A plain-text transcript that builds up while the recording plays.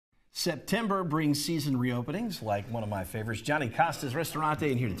September brings season reopenings, like one of my favorites, Johnny Costa's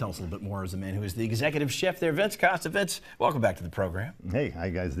Ristorante, and here to tell us a little bit more is the man who is the executive chef there, Vince Costa. Vince, welcome back to the program. Hey, how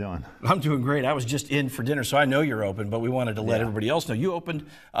you guys doing? I'm doing great. I was just in for dinner, so I know you're open, but we wanted to let everybody else know. You opened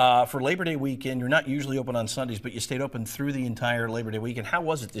for Labor Day weekend. You're not usually open on Sundays, but you stayed open through the entire Labor Day weekend. How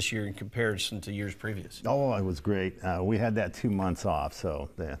was it this year in comparison to years previous? Oh, it was great. We had that 2 months off, so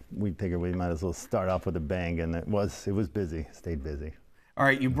we figured we might as well start off with a bang, and it was busy, stayed busy. All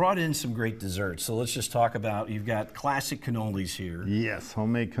right, you brought in some great desserts, so let's just talk about, you've got classic cannolis here. Yes,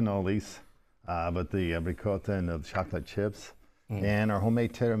 homemade cannolis, but the ricotta and the chocolate chips, and our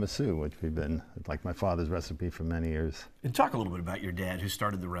homemade tiramisu, which we've been, like my father's recipe for many years. And talk a little bit about your dad who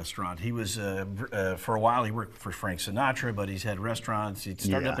started the restaurant. He was, for a while, he worked for Frank Sinatra, but he's had restaurants. He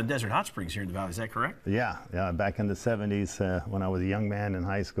started up in Desert Hot Springs here in the Valley, is that correct? Yeah, back in the 70s, when I was a young man in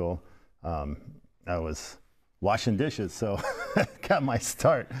high school, I was washing dishes, so got my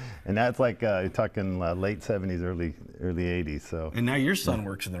start, and that's like you're talking late 70s, early 80s. So. And now your son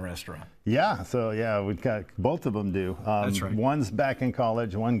works in the restaurant. Yeah, so yeah, we've got both of them do. That's right. One's back in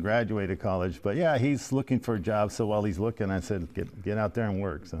college, one graduated college, but yeah, he's looking for a job. So while he's looking, I said, get out there and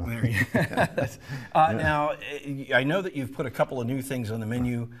work. So. There you go. Now, I know that you've put a couple of new things on the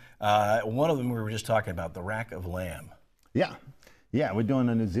menu. One of them we were just talking about, the rack of lamb. Yeah, we're doing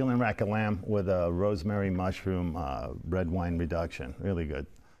a New Zealand rack of lamb with a rosemary mushroom red wine reduction. Really good.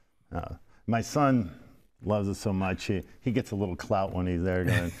 My son loves it so much. He gets a little clout when he's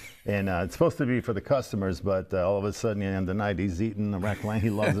there. And it's supposed to be for the customers, but all of a sudden, at the end of the night, he's eating the rack of lamb. He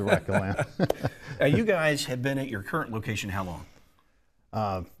loves the rack of lamb. Now, you guys have been at your current location how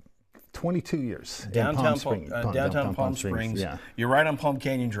long? 22 years. Downtown Palm Springs. Yeah. You're right on Palm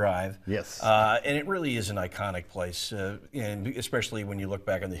Canyon Drive. Yes. And it really is an iconic place, and especially when you look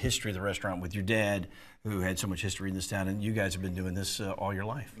back on the history of the restaurant with your dad, who had so much history in this town, and you guys have been doing this all your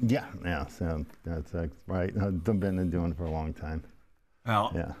life. Yeah. So that's right. I've been doing it for a long time.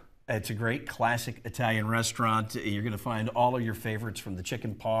 Well, yeah. It's a great classic Italian restaurant. You're going to find all of your favorites from the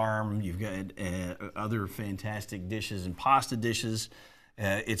chicken parm. You've got other fantastic dishes and pasta dishes.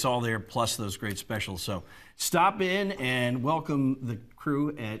 It's all there, plus those great specials. So stop in and welcome the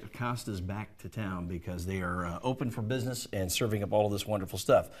crew at Costa's back to town, because they are open for business and serving up all of this wonderful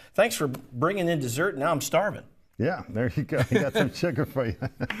stuff. Thanks for bringing in dessert. Now I'm starving. Yeah, there you go. I got some sugar for you.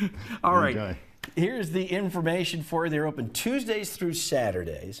 All right. Enjoy. Here's the information for you. They're open Tuesdays through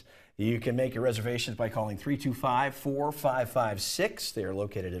Saturdays. You can make your reservations by calling 325-4556. They are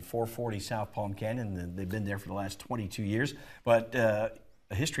located at 440 South Palm Canyon, and they've been there for the last 22 years. But a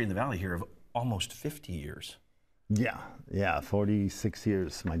history in the Valley here of almost 50 years. Yeah, 46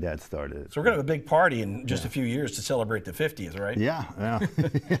 years my dad started. So we're going to have a big party in just a few years to celebrate the 50th, right? Yeah,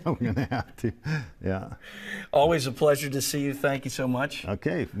 we're going to have to, yeah. Always a pleasure to see you. Thank you so much.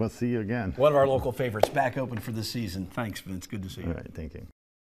 Okay, we'll see you again. One of our local favorites back open for the season. Thanks, Vince. Good to see you. All right, thank you.